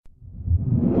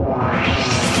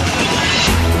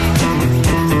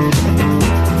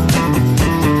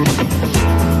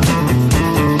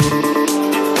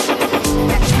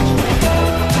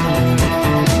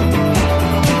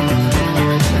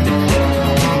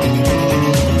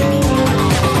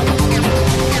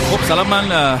سلام،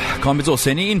 من کامبیز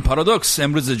حسینی. این پارادوکس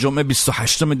امروز جمعه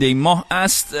 28 دی ماه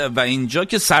است و اینجا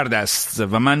که سرد است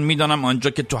و من میدانم آنجا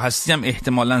که تو هستی هم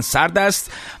احتمالاً سرد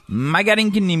است، مگر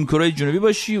اینکه نیمکره جنوبی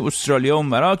باشی، استرالیا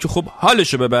اونورا، که خب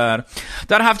حالشو ببر.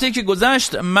 در هفته‌ای که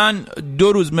گذشت من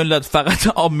 2 روز ملت فقط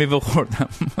آب میوه خوردم.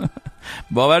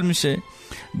 باور میشه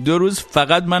 2 روز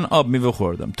فقط من آب میوه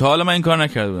خوردم. تا حالا من این کار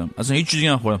نکرده بودم، اصلا هیچ چیزی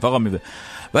نخوردم، فقط میوه.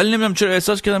 ولی نمیدونم چرا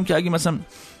احساس کردم که اگه مثلا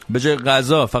به جای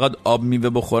غذا فقط آب میوه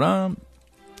بخورم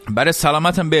برای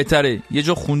سلامتم بهتره. یه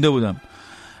جا خونده بودم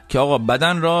که آقا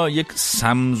بدن را یک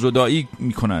سمزدایی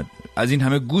میکند از این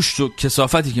همه گوشت و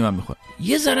کثافتی که من میخورم.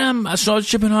 یه ذره هم از شاید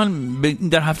چه پنهان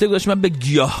در هفته گذشته من به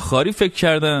گیاهخواری فکر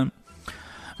کردم،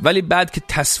 ولی بعد که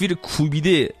تصویر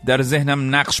کوبیده در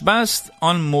ذهنم نقش بست،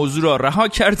 آن موضوع را رها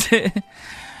کرده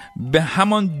به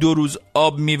همان 2 روز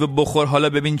آب میوه بخور حالا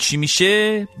ببین چی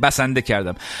میشه بسنده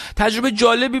کردم. تجربه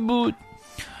جالبی بود،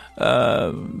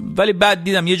 ولی بعد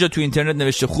دیدم یه جا تو اینترنت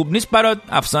نوشته خوب نیست برات،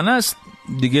 افسانه است،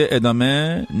 دیگه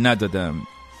ادامه ندادم.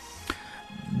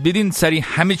 دیدین سریع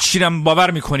همه چی رو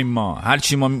باور میکنیم، ما هر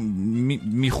چی ما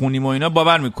میخونیم و اینا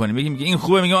باور میکنیم، میگیم که این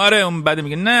خوبه، میگیم آره، اون بعد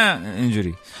میگه نه.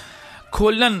 اینجوری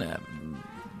کلا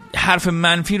حرف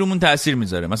منفی رومون تاثیر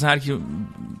میذاره. مثلا هر کی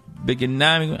بگه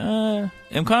نه، میگه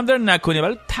امکانم داره نکنی،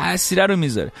 ولی تاثیر رو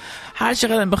میذاره. هر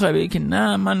چقدر بخوای بگی که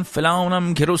نه من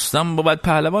فلانم که رستم بابد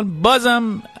پهلوان،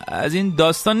 بازم از این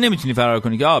داستان نمیتونی فرار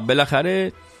کنی که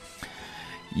بالاخره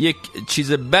یک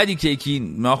چیز بدی که یکی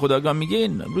ناخودآگاه میگه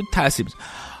رو تاثیر میذاره.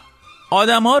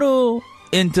 آدم‌ها رو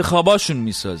انتخاباشون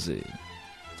میسازه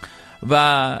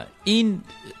و این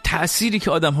تأثیری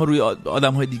که آدم‌ها روی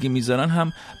آدم‌های دیگه میذارن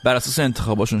هم بر اساس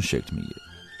انتخاباشون شکل میگیره.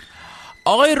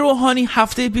 آقای روحانی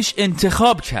هفته پیش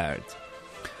انتخاب کرد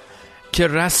که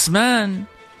رسما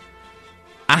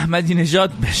احمدی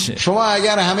نژاد بشه. شما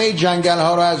اگر همه جنگل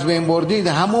ها رو از بین بردید،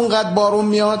 همونقدر بارون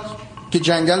میاد که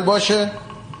جنگل باشه؟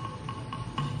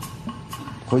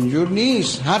 خب اینجور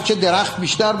نیست. هرچه درخت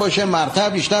بیشتر باشه، مرتع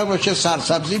بیشتر باشه،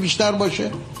 سرسبزی بیشتر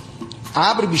باشه،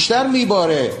 ابر بیشتر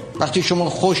میباره. وقتی شما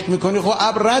خشک میکنی خب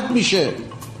ابر رد میشه.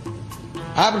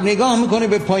 ابر نگاه میکنه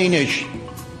به پایینش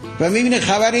و میبینه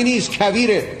خبری نیست،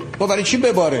 کویره. خب برای چی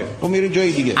بباره؟ خب میره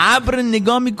جای دیگه. ابر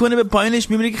نگاه میکنه به پایینش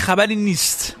میبینه که خبری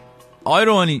نیست. آقای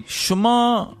روحانی،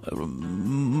 شما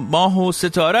ماه و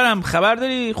ستاره هم خبر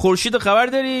داری؟ خورشید خبر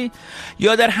داری؟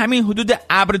 یا در همین حدود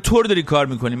ابر تور داری کار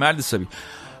میکنی مرد حسابی؟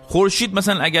 خورشید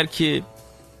مثلا اگر که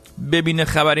ببینه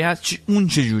خبری هست اون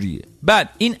چجوریه؟ بعد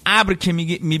این ابر که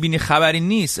میبینی خبری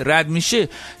نیست رد میشه.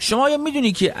 شما یا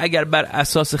میدونی که اگر بر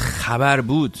اساس خبر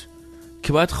بود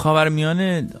که باید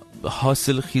خاورمیانه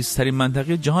حاصل خیزترین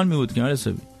منطقه جهان میبود که مرد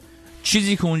حسابی،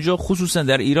 چیزی که اونجا خصوصا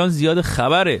در ایران زیاد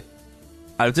خبره.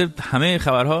 البته همه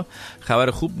خبرها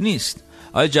خبر خوب نیست.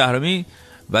 آقای جهرمی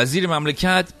وزیر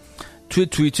مملکت توی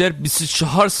توییتر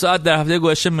 24 ساعت در هفته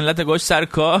گذشته ملت گذاشت سر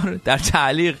کار، در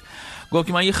تعلیق گفت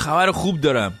که من یه خبر خوب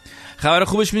دارم. خبر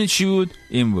خوبش میدونید چی بود؟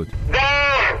 این بود: 10 9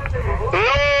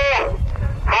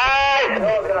 8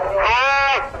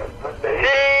 7 6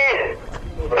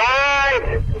 5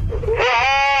 4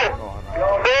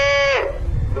 3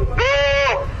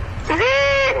 2 1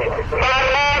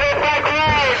 فرمان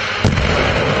سکوت.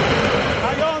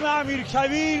 پیام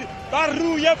امیرکبیر بر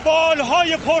روی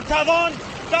بالهای پرتوان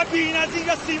و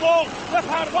بی‌نظیر سیمرغ به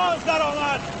پرواز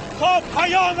درآمد تا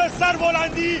پیام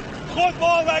سربلندی،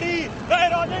 خودباوری و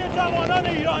اراده جوانان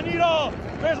ایرانی را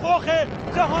به رخ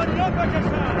جهانیان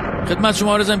بکشند. خدمت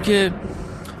شما عرضم که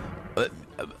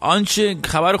آنچه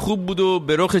خبر خوب بود و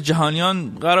به رخ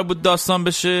جهانیان قرار بود داستان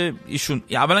بشه، ایشون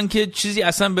اولا که چیزی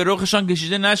اصلا به رخشان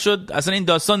کشیده نشد، اصلا این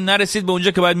داستان نرسید به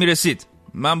اونجا که باید میرسید.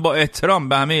 من با احترام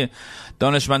به همه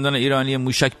دانشمندان ایرانی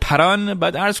موشک پران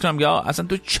باید عرض کنم که اصلا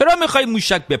تو چرا میخوای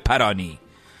موشک بپرانی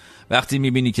وقتی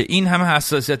میبینی که این همه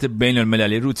حساسیت بین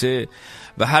المللی روته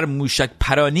و هر موشک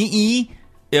پرانی ای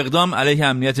اقدام علیه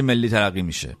امنیت ملی تلقی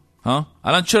میشه؟ ها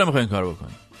الان چرا میخوای این کار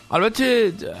بکنی؟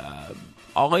 البته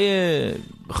آقای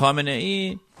خامنه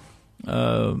ای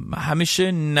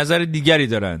همیشه نظر دیگری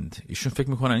دارند. ایشون فکر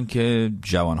میکنن که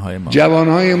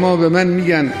جوانهای ما به من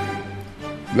میگن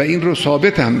و این رو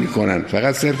ثابت هم میکنن،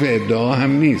 فقط صرف ادعا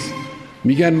هم نیست،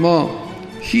 میگن ما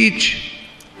هیچ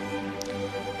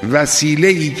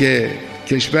وسیله‌ای که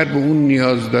کشور به اون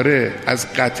نیاز داره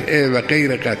از قطعه و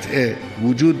غیر قطعه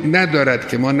وجود ندارد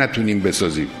که ما نتونیم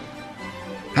بسازیم.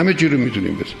 همه چی رو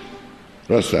میتونیم بسازیم.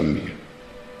 راست هم میگم.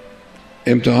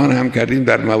 امتحان هم کردیم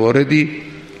در مواردی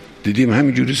دیدیم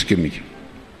همین جوریست که میگیم.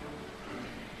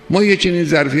 ما یه چنین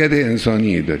ظرفیت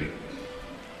انسانی داریم.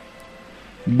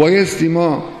 بایستی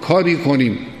ما کاری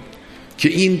کنیم که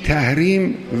این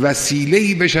تحریم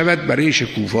وسیله‌ای بشود برای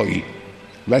شکوفایی،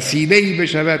 وسیله‌ای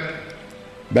بشود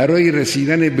برای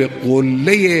رسیدن به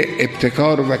قله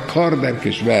ابتکار و کار در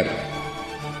کشور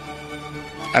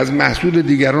از محصول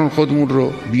دیگران خودمون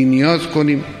رو بی‌نیاز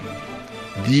کنیم،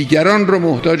 دیگران رو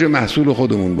محتاج محصول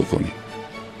خودمون بکنیم.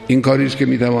 این کاری است که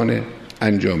میتوانه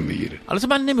انجام بگیره. البته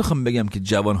من نمیخوام بگم که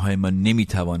جوانهای ما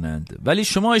نمیتوانند، ولی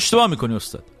شما اشتباه میکنی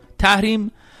استاد.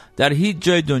 تحریم در هیچ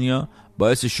جای دنیا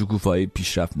باعث شکوفایی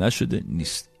پیشرفت نشده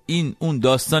نیست. این اون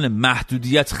داستان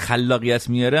محدودیت خلاقیت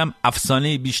میاره هم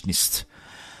افسانه بیش نیست.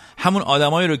 همون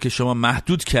آدمایی رو که شما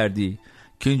محدود کردی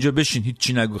که اینجا بشین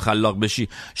هیچی نگو خلاق بشی،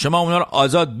 شما اونا رو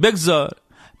آزاد بگذار،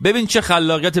 ببین چه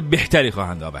خلاقیت بهتری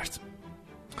خواهند آورد.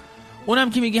 اونم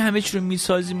که میگه همه چی رو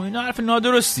میسازیم و اینا حرف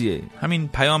نادرستیه. همین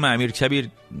پیام امیر کبیر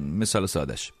مثال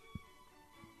سادش.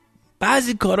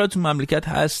 بعضی کارا تو مملکت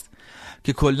هست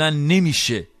که کلا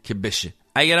نمیشه که بشه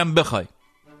اگرم بخوای،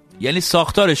 یعنی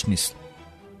ساختارش نیست.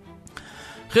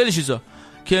 خیلی چیزا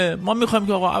که ما میخوایم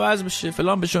که آقا عوض بشه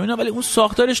فلان بشه اینا، ولی اون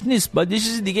ساختارش نیست، باید یه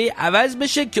چیز دیگه عوض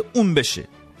بشه که اون بشه.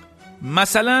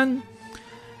 مثلا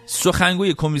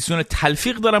سخنگوی کمیسیون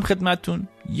تلفیق دارم خدمتتون،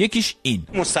 یکیش این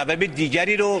مصوبه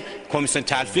دیگری رو کمیسیون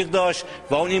تلفیق داشت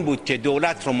و اون این بود که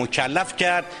دولت رو مکلف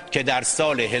کرد که در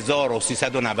سال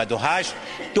 1398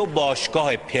 2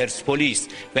 باشگاه پرسپولیس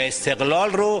و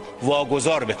استقلال رو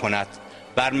واگذار بکند.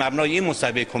 بر مبنای این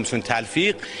مصوبه کمیسیون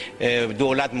تلفیق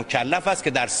دولت مکلف است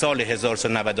که در سال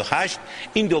 1398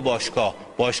 این 2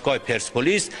 باشگاه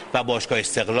پرسپولیس و باشگاه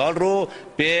استقلال رو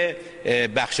به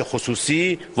بخش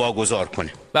خصوصی واگذار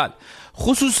کنه. بله،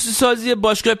 خصوصی سازی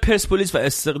باشگاه پرسپولیس و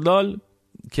استقلال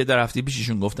که در هفته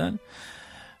پیششون گفتن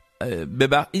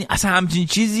این اصلا همچین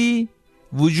چیزی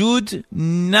وجود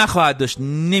نخواهد داشت،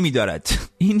 نمیدارد.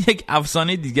 این یک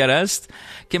افسانه دیگر است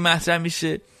که مطرح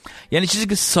میشه، یعنی چیزی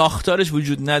که ساختارش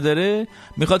وجود نداره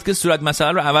میخواد که صورت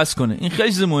مسئله رو عوض کنه. این خیلی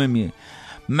چیز مهمیه.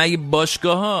 مگه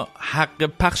باشگاه ها حق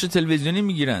پخش تلویزیونی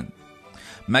میگیرن؟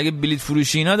 مگه بلیت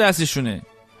فروشی اینا دستشونه؟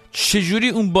 چجوری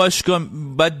اون باشگاه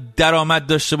باید درآمد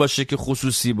داشته باشه که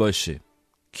خصوصی باشه؟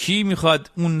 کی میخواد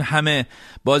اون همه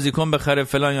بازیکن بخره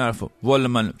فلان حرفا؟ والا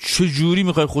من چجوری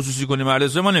میخوای خصوصی کنی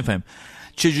مردم؟ ما نفهم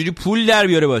چجوری پول در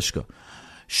بیاره باشگاه.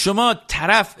 شما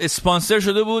طرف اسپانسر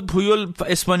شده بود، پویول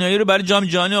اسپانیایی رو برای جام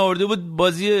جهانی آورده بود،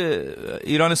 بازی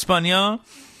ایران اسپانیا،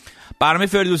 برنامه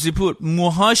فردوسی پور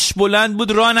موهاش بلند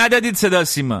بود، راه ندادید صدا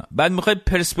سیما. بعد میخوای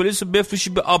پرسپولیس رو بفروشی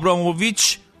به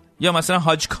آبراموویچ یا مثلا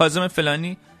حاج کاظم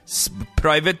فلانی،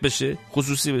 پرایوت بشه،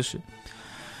 خصوصی بشه.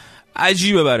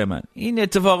 عجیبه برای من این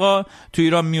اتفاقا تو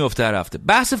ایران میفته هر هفته.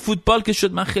 بحث فوتبال که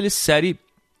شد، من خیلی سریع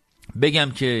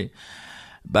بگم که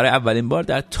برای اولین بار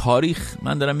در تاریخ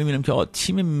من دارم میبینم که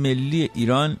تیم ملی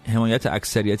ایران حمایت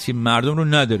اکثریتی مردم رو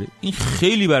نداره. این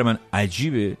خیلی برای من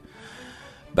عجیبه.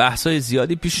 بحثای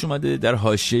زیادی پیش اومده در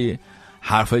حاشیه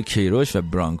حرفای کیروش و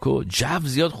برانکو. جو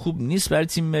زیاد خوب نیست برای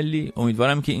تیم ملی.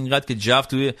 امیدوارم که اینقدر که جو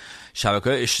توی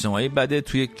شبکه‌های اجتماعی بده،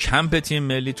 توی کمپ تیم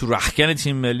ملی، تو رختکن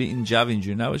تیم ملی این جو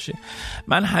اینجوری نباشه.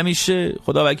 من همیشه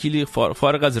خدا وکیلی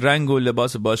فارغ از رنگ و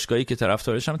لباس باشگاهی که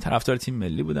طرفدارشم، طرفدار تیم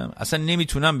ملی بودم. اصلا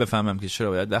نمیتونم بفهمم که چرا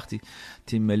باید وقتی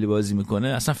تیم ملی بازی میکنه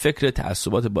اصلا فکر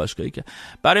تعصبات باشگاهی که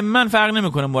برای من فرق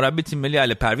نمیکنه مربی تیم ملی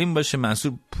علی پروین باشه،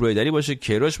 منصور پرویدری باشه،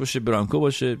 کیروش باشه، برانکو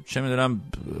باشه، چه میدونم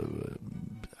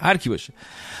هر کی باشه.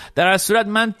 در هر صورت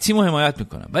من تیمو حمایت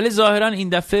میکنم، ولی ظاهرا این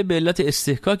دفعه به علت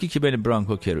استحکاکی که بین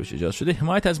برانکو و کیروش ایجاد شده،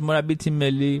 حمایت از مربی تیم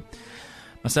ملی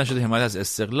مثلا شده حمایت از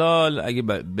استقلال، اگه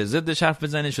به ضدش حرف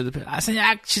بزنه شده اصلا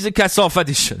یک چیز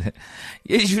کثافتی شده،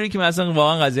 یه جوری که مثلا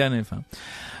واقعا قضیه رو نمیفهم.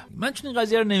 من چون این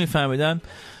قضیه رو نمیفهمیدم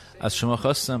از شما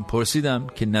خواستم، پرسیدم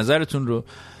که نظرتون رو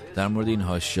در مورد این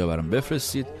حاشیه برام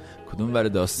بفرستید، کدوم ور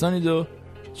داستانی دو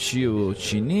چی و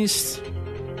چی نیست.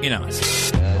 اینم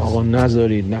هست. آقا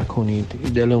نذارید، نکنید،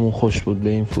 دلمون خوش بود به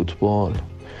این فوتبال،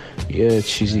 یه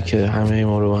چیزی که همه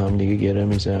ما رو هم دیگه گره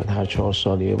میزد هر 4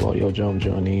 سال یه بار، یا جام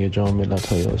جهانی یا جام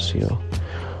ملت‌های آسیا.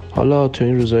 حالا تو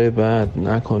این روزهای بعد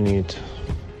نکنید،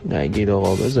 نگید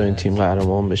آقا بذارین تیم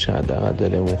قهرمان بشه، حداقل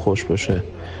دلمون خوش باشه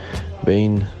به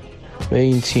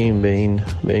این تیم، به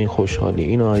این خوشحالی.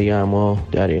 این دیگه اما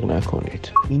دریغ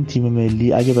نکنید. این تیم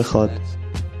ملی اگه بخواد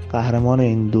قهرمان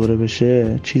این دوره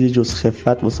بشه چیزی جز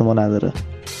خفت واسه ما نداره.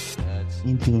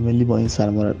 این تیم ملی با این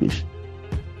سرمربیش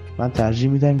من ترجیح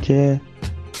میدم که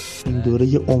این دوره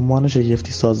یه عمان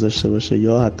شگفتی ساز داشته باشه،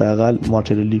 یا حداقل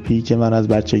مارچلو لیپی که من از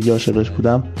بچگی عاشقش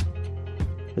بودم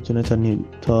بتونه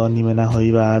تا نیمه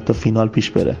نهایی و حتی فینال پیش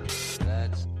بره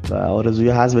و آرزوی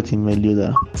حذف تیم ملی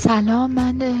دارم. سلام،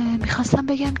 من میخواستم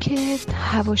بگم که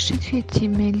حواشی توی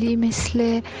تیم ملی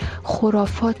مثل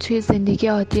خرافات توی زندگی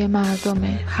عادی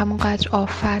مردمه، همونقدر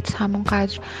آفت،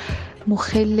 همونقدر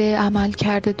مخل عمل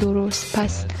کرده درست.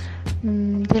 پس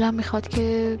دلم میخواد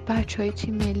که بچهای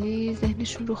تیم ملی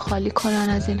ذهنشون رو خالی کنن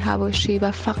از این حواشی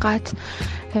و فقط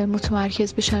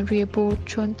متمرکز بشن روی برد،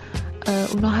 چون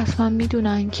اونا حتما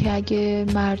میدونن که اگه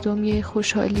مردم یه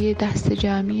خوشحالی دست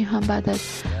جمعی هم بعد از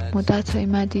مدت‌های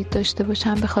مدید داشته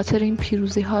باشن به خاطر این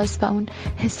پیروزی هاست و اون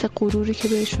حس غروری که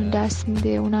بهشون دست میده،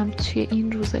 اونم توی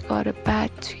این روزگار بد،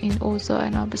 توی این اوضاع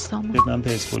نابسامان. من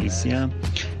پرسپولیسی ام،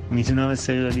 میتونم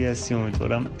استقلالی هستی،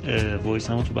 امیدوارم وایس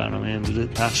همو تو برنامه امروز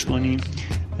پخش کنیم.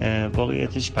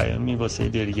 واقعیتش پیامی واسه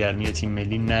دلگرمی تیم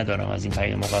ملی ندارم، از این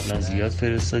پیام قبلا زیاد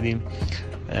فرستادیم.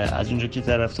 از اونجا که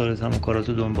طرفدارت هم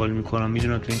کاراتو دنبال میکنم،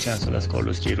 میدونم تو این چند سال از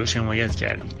کارلوس کیروش حمایت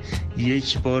کردی،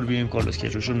 یک بار بیایم کارلوس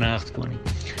کیروش رو نقد کنیم.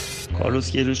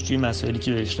 کارلوس کیروش توی مسائلی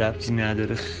که بهش ربطی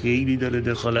نداره خیلی داره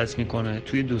دخالت میکنه.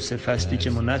 توی 2-3 فصلی که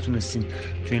ما نتونستیم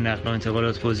توی نقل و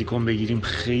انتقالات بازیکن بگیریم،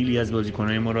 خیلی از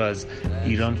بازیکنای ما رو از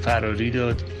ایران فراری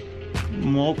داد.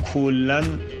 ما کلا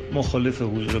مخالف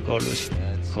حضور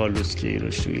کارلوس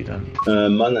کیروش تو ایران.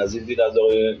 من از این دید از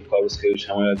آقای کارلوس کیروش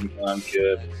حمایت میکنم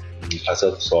که پس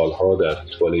از سالها در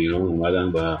فوتبال ایران اومدن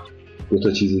و دو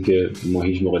تا چیزی که ما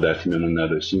هیچ موقع در تیممون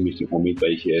نداشتیم، یکی امید و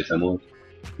یکی اعتماد،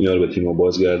 اینا رو به تیم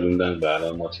بازگردوندن و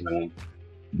الان ما تیممون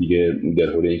دیگه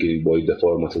درهوره که با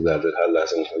دفاع متضرر هر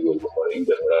لحظه ممکنه گل بخوره، این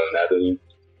درهوره رو نداریم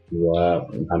و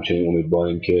همچنین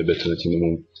امیدواریم که بتونه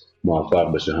تیممون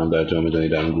موفق بشه، هم در جام جهانی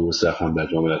در گروه سخت، هم در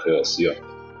جام ملت‌های آسیا،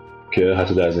 که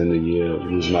حتی در زندگی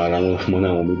روزمره‌مون ما نه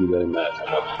امیدی داریم نه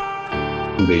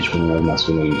اعتماد به هیچ کدوم از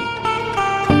مسئولین.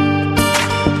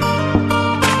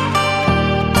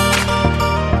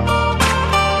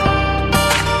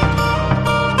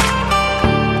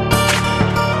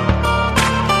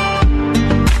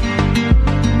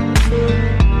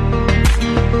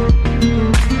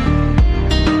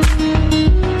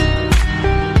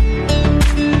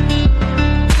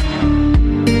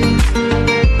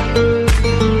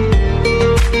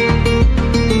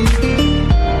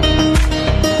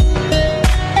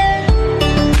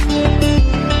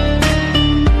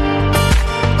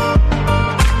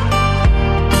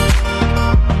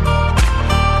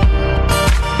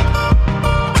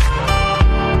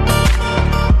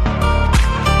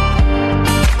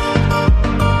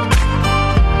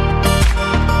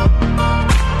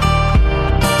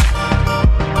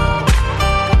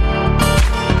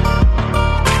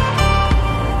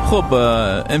 خب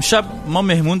امشب ما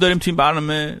مهمون داریم توی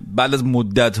برنامه. بعد از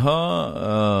مدت‌ها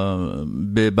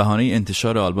به بهانه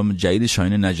انتشار آلبوم جدید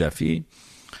شاهین نجفی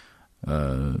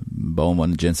با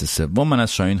عنوان جنس سوم، من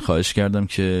از شاهین خواهش کردم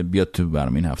که بیاد تو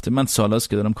برنامه این هفته. من سالاست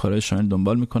که دارم کارهای شاهین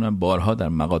دنبال میکنم، بارها در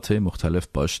مقاطع مختلف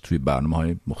باش توی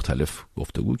برنامه‌های مختلف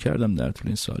گفتگو کردم در طول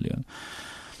این سالیان.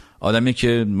 آدمی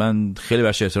که من خیلی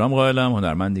بهش احترام قائلم،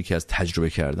 هنرمندی که از تجربه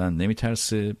کردن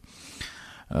نمیترسه.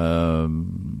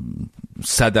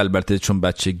 صد البته چون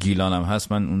بچه گیلانم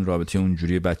هست، من اون رابطه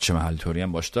اونجوری بچه محل توری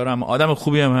هم باش دارم. آدم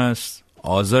خوبی هم هست،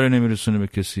 آزار نمیرسونه به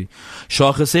کسی.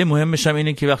 شاخصه مهمش هم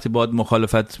اینه که وقتی باید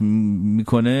مخالفت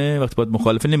میکنه، وقتی باید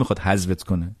مخالفه نمیخواد حذفت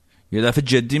کنه. یه دفعه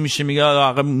جدی میشه میگه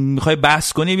آقا میخوای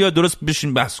بحث کنی بیا درست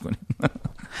بشین بحث کنی.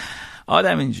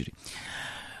 آدم اینجوری.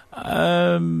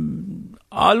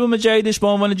 آلبوم جدیدش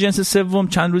با عنوان جنس سوم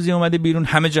چند روزی اومده بیرون،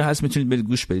 همه جا هست، میتونید برید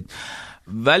گوش بدید.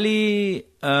 ولی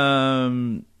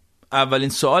اولین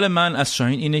سؤال من از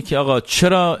شاهین اینه که آقا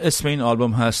چرا اسم این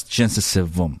آلبوم هست جنس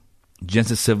سوم؟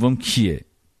 جنس سوم کیه؟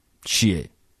 چیه؟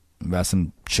 و اصلا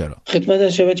چرا؟ خدمت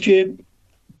از شود که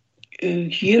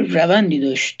یه روندی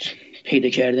داشت پیدا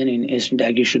کردن این اسم،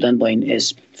 درگیر شدن با این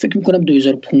اسم. فکر میکنم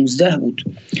 2015 بود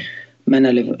من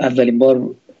اولین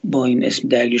بار با این اسم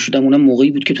درگیر شدم. اونم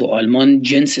موقعی بود که تو آلمان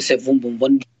جنس سوم به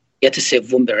عنوان جنسیت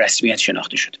سوم به رسمیت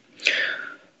شناخته شد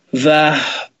و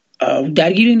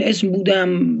درگیر این اسم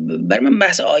بودم. برای من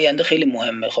بحث آینده خیلی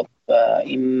مهمه. خب و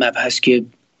این مبحث که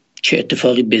چه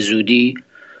اتفاقی به زودی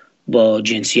با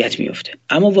جنسیت میفته.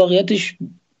 اما واقعیتش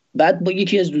بعد با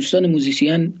یکی از دوستان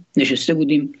موزیسین نشسته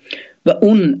بودیم و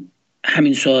اون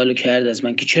همین سوالو کرد از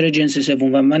من که چرا جنس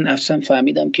سوم، و من اصلا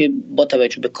فهمیدم که با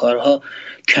توجه به کارها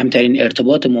کمترین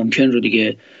ارتباط ممکن رو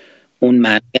دیگه اون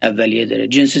معنی اولیه داره.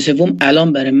 جنس سوم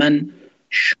الان برای من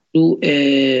شروع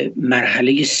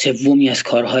مرحله سومی از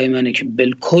کارهای منه که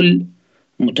بالکل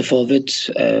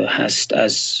متفاوت هست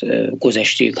از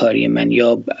گذشته کاری من،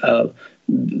 یا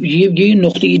یه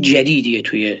نقطه جدیدیه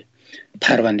توی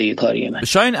پرونده کاری من.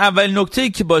 شاید اول نکته‌ای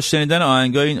که با شنیدن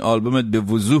آهنگای این آلبومت به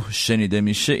وضوح شنیده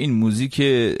میشه این موزیک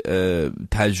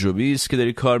تجربی است که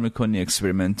داری کار میکنی،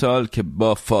 اکسپریمنتال، که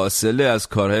با فاصله از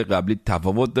کارهای قبلی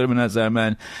تفاوت داره به نظر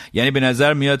من. یعنی به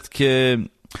نظر میاد که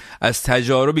از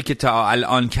تجاربی که تا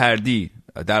الان کردی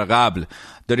در قبل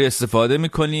داری استفاده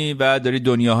میکنی و داری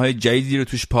دنیاهای جدیدی رو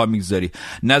توش پا میگذاری.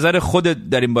 نظر خودت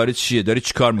در این باره چیه؟ داری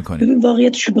چی کار میکنی؟ ببین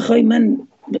واقعیتشو بخوای من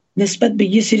نسبت به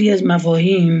یه سری از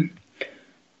مفاهیم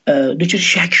دوچار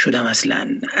شک شدم.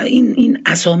 اصلا این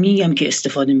اسامی هم که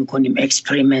استفاده میکنیم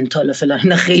اکسپریمنتال و فلان،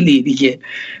 اینا خیلی دیگه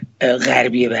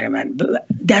غربیه برای من.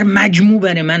 در مجموع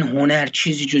برای من هنر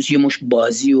چیزی جز یه مش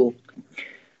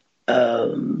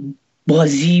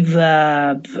بازی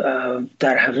و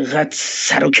در حقیقت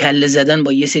سر و کله زدن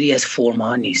با یه سری از فرم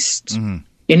ها نیست.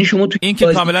 یعنی شما تو این که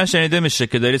کاملا شنیده میشه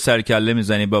که داری سر کله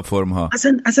میزنی با فرم ها.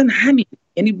 اصلا همین.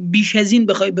 یعنی بیش از این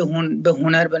بخوای به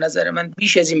هنر، به نظر من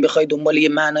بیش از این بخوای دنبال یه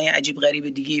معنای عجیب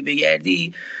غریب دیگه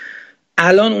بگردی،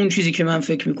 الان اون چیزی که من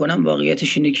فکر میکنم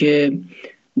واقعیتش اینه که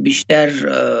بیشتر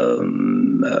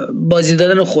بازی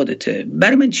دادن خودته.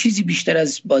 برای من چیزی بیشتر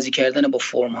از بازی کردن با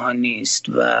فرم ها نیست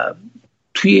و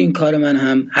توی این کار من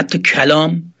هم حتی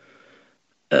کلام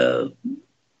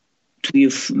توی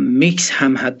میکس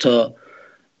هم حتی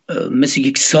مثل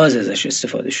یک ساز ازش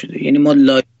استفاده شده. یعنی ما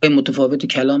لایه‌های متفاوت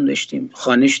کلام داشتیم،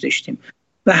 خوانش داشتیم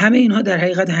و همه اینها در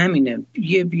حقیقت همینه،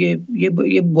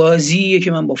 یه بازیه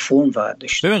که من با فرم فقط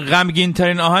داشتم. ببین غمگین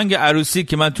ترین آهنگ عروسی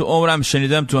که من تو عمرم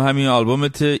شنیدم تو همین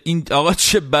آلبومت، این آقا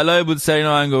چه بلایی بود سر این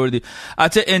آهنگ آوردی.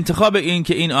 حتی انتخاب این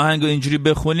که این آهنگو اینجوری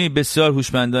بخونی بسیار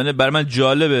هوشمندانه، برای من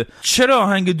جالبه. چرا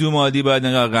آهنگ دومادی باید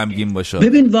انقدر غمگین باشه؟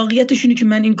 ببین واقعیتش اینه که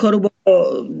من این کارو با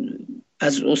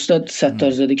از استاد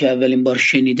ستارزاده که اولین بار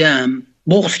شنیدم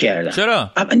بغض کردم.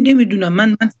 چرا؟ نمیدونم.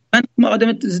 من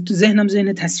آدم تو ذهنم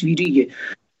ذهن تصویریه.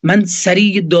 من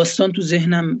سریع داستان تو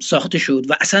ذهنم ساخته شد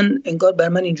و اصلا انگار بر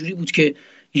من اینجوری بود که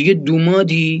یه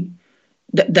دومادی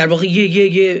در واقع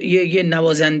یه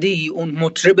نوازنده‌ای، اون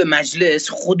مطرب مجلس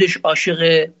خودش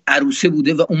عاشق عروسه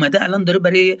بوده و اومده الان داره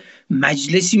برای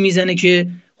مجلسی میزنه که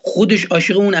خودش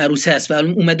عاشق اون عروسه است و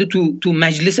اومده تو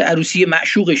مجلس عروسی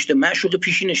معشوق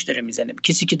پیشینش داره میزنه.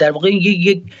 کسی که در واقع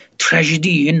یه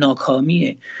تراژدی، یه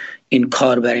ناکامیه. این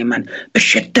کار برای من به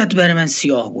شدت برای من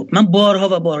سیاه بود. من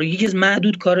بارها یکی از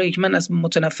معدود کارهایی که من از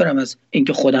متنفرم از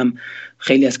اینکه خودم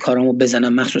خیلی از کارامو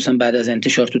بزنم، مخصوصا بعد از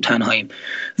انتشار تو تنهاییم،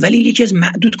 ولی یکی از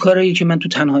معدود کارهایی که من تو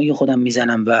تنهایی خودم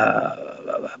میزنم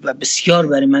و بسیار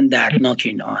برای من دردناک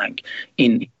این آهنگ،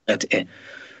 این قطعه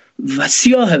و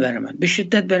سیاهه برای من، به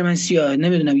شدت برای من سیاهه.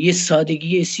 نمیدونم، یه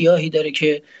سادگی سیاهی داره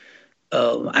که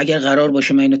اگر قرار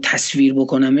باشه من اینو تصویر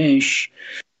بکنمش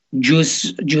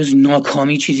جز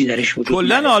ناکامی چیزی درش وجود نداره.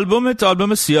 کلن آلبومت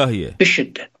آلبوم سیاهیه؟ به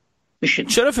شدت.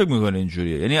 چرا فکر میکنه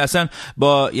اینجوریه؟ یعنی اصلا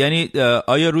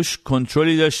آیا روش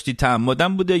کنترلی داشتی،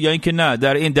 تعمدن بوده یا اینکه نه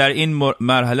در این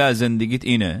مرحله از زندگیت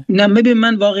اینه؟ نه ببین،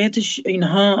 من واقعیتش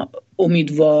اینها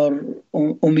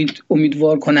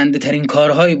امیدوار کننده ترین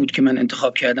کارهایی بود که من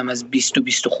انتخاب کردم از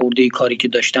 20 خورده کاری که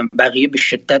داشتم. بقیه به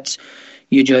شدت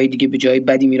یه جای دیگه به جای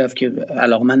بدی میرفت که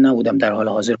علاقمند نبودم در حال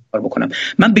حاضر کار بکنم.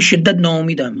 من به شدت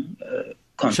ناامیدم.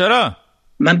 چرا؟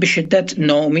 من به شدت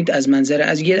ناامید از منظر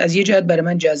از یه جهت برای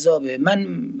من جذابه.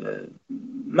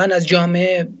 من از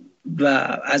جامعه و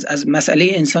از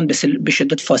مسئله انسان به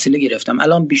شدت فاصله گرفتم.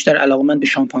 الان بیشتر علاقمند به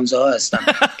شامپانزه ها هستم.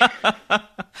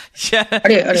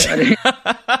 آره.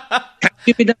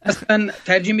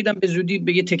 ترجیح میدم به زودی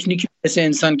به یه تکنیکی مثل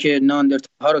انسان که ناندرتال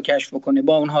ها رو کشف بکنه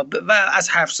با اونها و از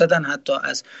حرف زدن حتی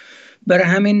برای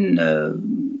همین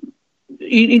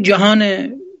این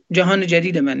جهان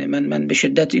جدید منه. من به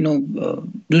شدت اینو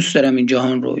دوست دارم، این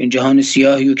جهان رو، این جهان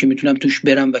سیاهی رو که میتونم توش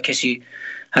برم و کسی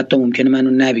حتی ممکنه منو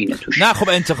نبینه توش. نه خب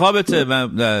انتخابته،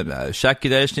 شکی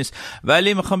درش نیست،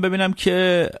 ولی میخوام ببینم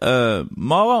که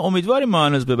ما امیدواریم ما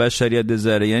هنوز به بشریت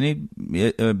ذره، یعنی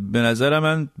به نظر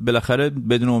من بالاخره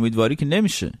بدون امیدواری که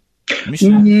نمیشه.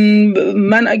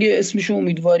 من اگه اسمشو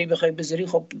امیدواری بخوای بذاری،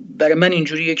 خب برای من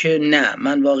اینجوریه که نه،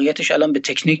 من واقعیتش الان به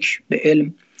تکنیک، به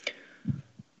علم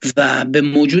و به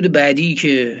موجود بعدی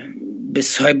که به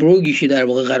سایبروگی که در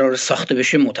واقع قرار ساخته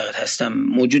بشه معتقد هستم.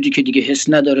 موجودی که دیگه حس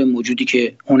نداره، موجودی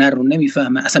که هنر رو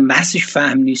نمیفهمه، اصلا بحثش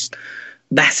فهم نیست،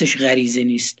 بحثش غریزه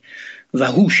نیست و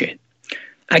هوشه.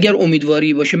 اگر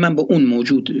امیدواری باشه، من با اون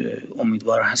موجود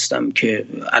امیدوار هستم که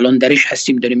الان درش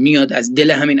هستیم، داره میاد از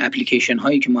دل همین اپلیکیشن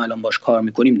هایی که ما الان باش کار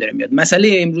میکنیم داره میاد.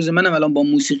 مسئله امروز منم الان با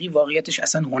موسیقی واقعیتش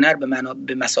اصلا هنر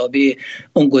به مثابه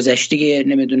اون گذشته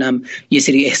نمیدونم یه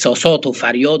سری احساسات و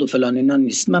فریاد و فلان اینا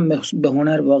نیست. من به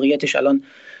هنر واقعیتش الان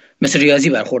مثل ریاضی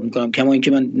برخورد میکنم، کما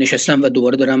اینکه من نشستم و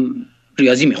دوباره دارم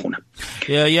ریاضی میخونم.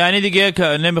 یعنی دیگه که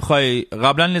نمیخوای،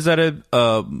 قبلا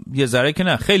یه ذره که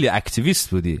نه خیلی اکتیویست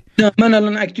بودی. نه من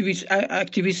الان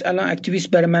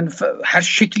اکتیویست برای من هر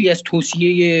شکلی از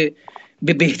توصیه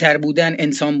به بهتر بودن،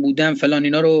 انسان بودن، فلان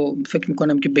اینا رو فکر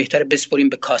میکنم که بهتره بسپریم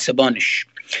به کاسبانش،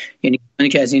 یعنی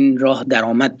که از این راه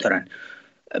درآمد دارن.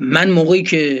 من موقعی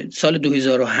که سال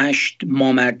 2008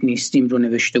 ما مرد نیستیم رو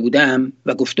نوشته بودم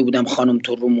و گفته بودم خانم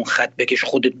تو رومون خط بکش،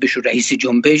 خودت بشو رئیس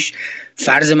جنبش،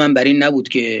 فرض من بر این نبود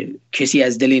که کسی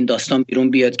از دل این داستان بیرون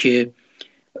بیاد که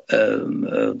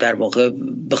در واقع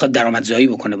بخواد درآمدزایی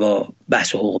بکنه با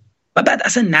بحث حقوق. و بعد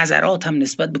اصلا نظراتم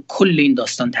نسبت به کل این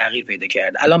داستان تغییر پیدا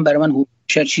کرد. الان برای من حقوق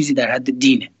بشر چیزی در حد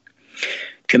دینه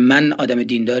که من آدم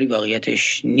دینداری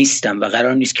واقعیتش نیستم و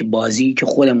قرار نیست که بازی که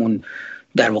خودمون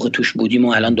در واقع توش بودیم و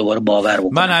الان دوباره باور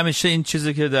بکنم. من همیشه این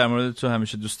چیزی که در مورد تو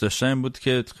همیشه دوست داشتم این بود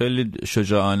که خیلی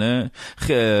شجاعانه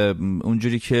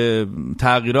اونجوری که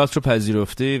تغییرات رو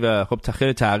پذیرفتی و خب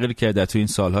خیلی تغییر کرده تو این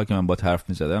سالها که من با حرف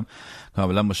می‌زدم،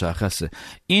 کاملا مشخصه.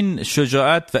 این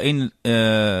شجاعت و این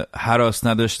هراس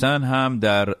نداشتن هم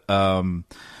در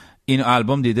این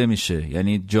آلبوم دیده میشه،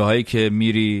 یعنی جاهایی که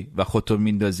میری و خودتو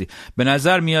میندازی. به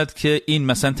نظر میاد که این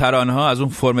مثلا ترانه ها از اون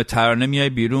فرم ترانه میای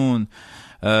بیرون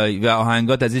و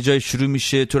آهنگات از یه جای شروع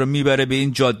میشه تو رو میبره به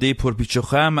این جاده پرپیچ و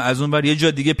خم، از اون ور یه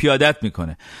جا دیگه پیادت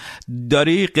میکنه.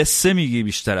 داری قصه میگی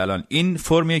بیشتر. الان این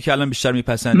فرمیه که الان بیشتر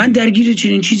میپسندی. من درگیر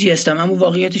چنین چیزی هستم، اما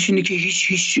واقعیتش اینه که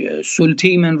هیچ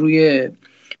سلطه‌ای من روی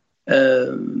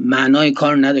معنای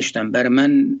کار نداشتم. برای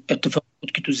من اتفاق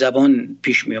بود که تو زبان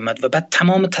پیش می اومد و بعد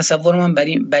تمام تصور من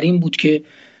بر این بود که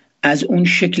از اون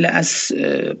شکل از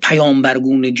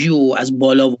پیامبرگونگی و از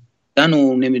بالا بودن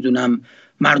و نمیدونم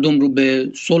مردم رو به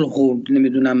صلح و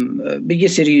نمیدونم به یه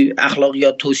سری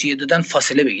اخلاقیات توصیه دادن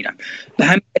فاصله بگیرم. به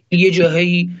همین یه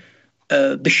جاهایی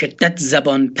به شدت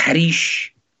زبان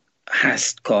پریش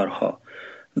هست کارها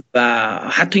و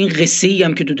حتی این قصه‌ای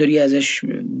هم که تو داری ازش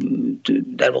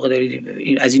در واقع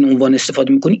داری از این عنوان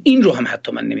استفاده میکنی، این رو هم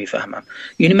حتی من نمیفهمم.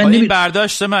 یعنی من این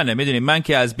برداشت منه، میدونی من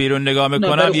که از بیرون نگاه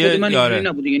میکنم یه یاره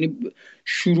نبوده، یعنی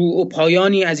شروع و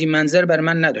پایانی از این منظر بر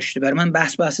من نداشته. بر من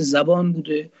بحث زبان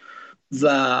بوده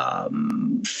و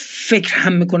فکر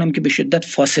هم میکنم که به شدت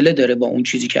فاصله داره با اون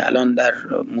چیزی که الان در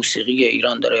موسیقی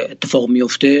ایران داره اتفاق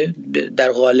میفته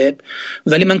در غالب،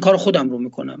 ولی من کار خودم رو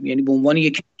میکنم. یعنی به عنوان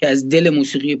یکی که از دل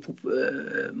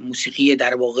موسیقی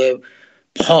در واقع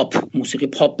موسیقی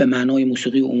پاپ به معنای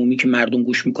موسیقی عمومی که مردم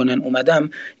گوش میکنن اومدم.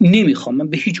 من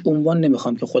به هیچ عنوان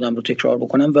نمیخوام که خودم رو تکرار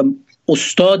بکنم و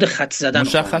استاد خط زدن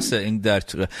مشخصه این در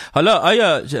طور. حالا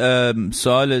آیا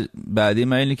سوال بعدی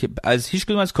من اینه که از هیچ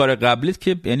کدوم از کار قبلیت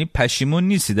که یعنی پشیمون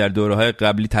نیستی در دوره‌های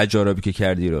قبلی تجاربی که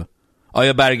کردی رو،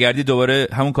 آیا برگردی دوباره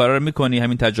همون کارا رو میکنی،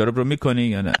 همین تجارب رو میکنی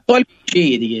یا نه؟ سوال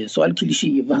کلیشه‌ایه دیگه، سوال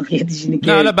کلیشه‌ایه. واقعیتش اینه که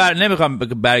نه حالا نمیخوام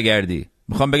برگردی،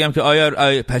 میخوام بگم که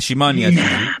آیا پشیمانی هستی؟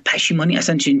 نه پشیمانی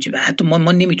اصلا چه حتی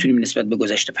ما نمیتونیم نسبت به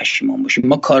گذشته پشیمان باشیم.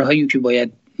 ما کارهایی که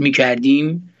باید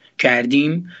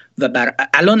کردیم و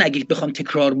الان اگه بخوام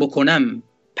تکرار بکنم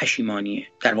پشیمانیه،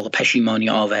 در واقع پشیمانی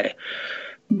آوره.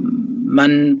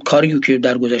 من کاریو که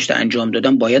در گذشته انجام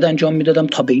دادم باید انجام میدادم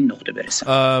تا به این نقطه برسم.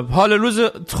 حال روز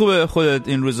خوبه خودت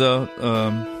این روزا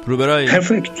روبرای؟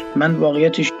 پرفکت. من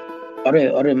واقعیتش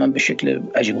آره من به شکل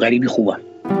عجیب غریبی خوبم.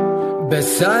 به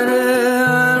سر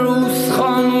عروس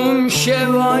خانوم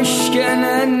شواشکن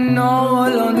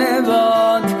نال و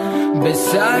نباد، به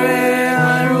سر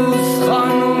عروس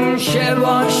خانوم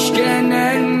شواشکن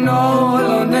نال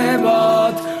و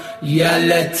نباد،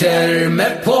 یل ترم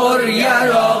پر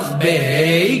یراق به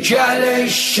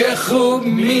هیکلش خوب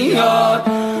میاد،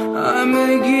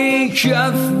 همگی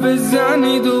کف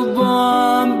بزنید و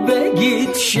با هم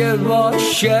بگید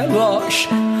شباش شباش،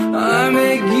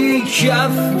 همگی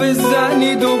کف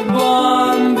بزنید و با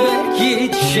هم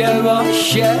بگید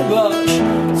شباش شباش،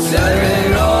 سر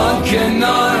را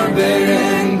کنار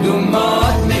برند و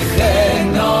ماد میخه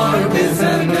نار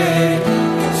بزنه،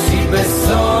 سیب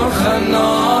سرخ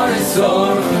نار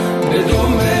سرخ به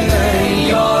دومنه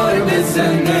یار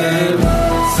بزنه،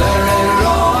 سر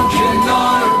را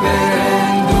کنار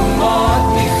برند و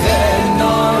ماد میخه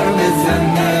نار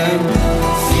بزنه،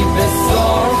 سیب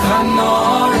سرخ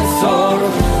نار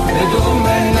سرخ به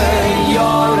دومنه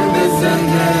یار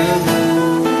بزنه.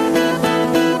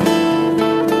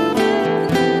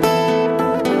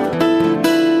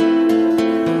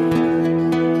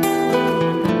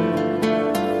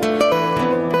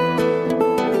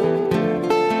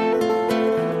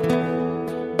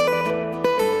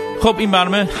 خب این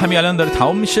برنامه همین الان داره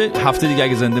تمام میشه. هفته دیگه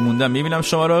اگه زنده موندم میبینم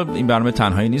شما رو. این برنامه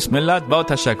تنهایی نیست ملت، با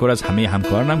تشکر از همه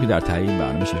همکارانم که در تهیه این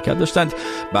برنامه شرکت داشتند.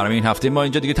 برنامه این هفته ما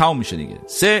اینجا دیگه تمام میشه دیگه.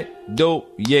 3 2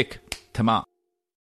 1 تمام.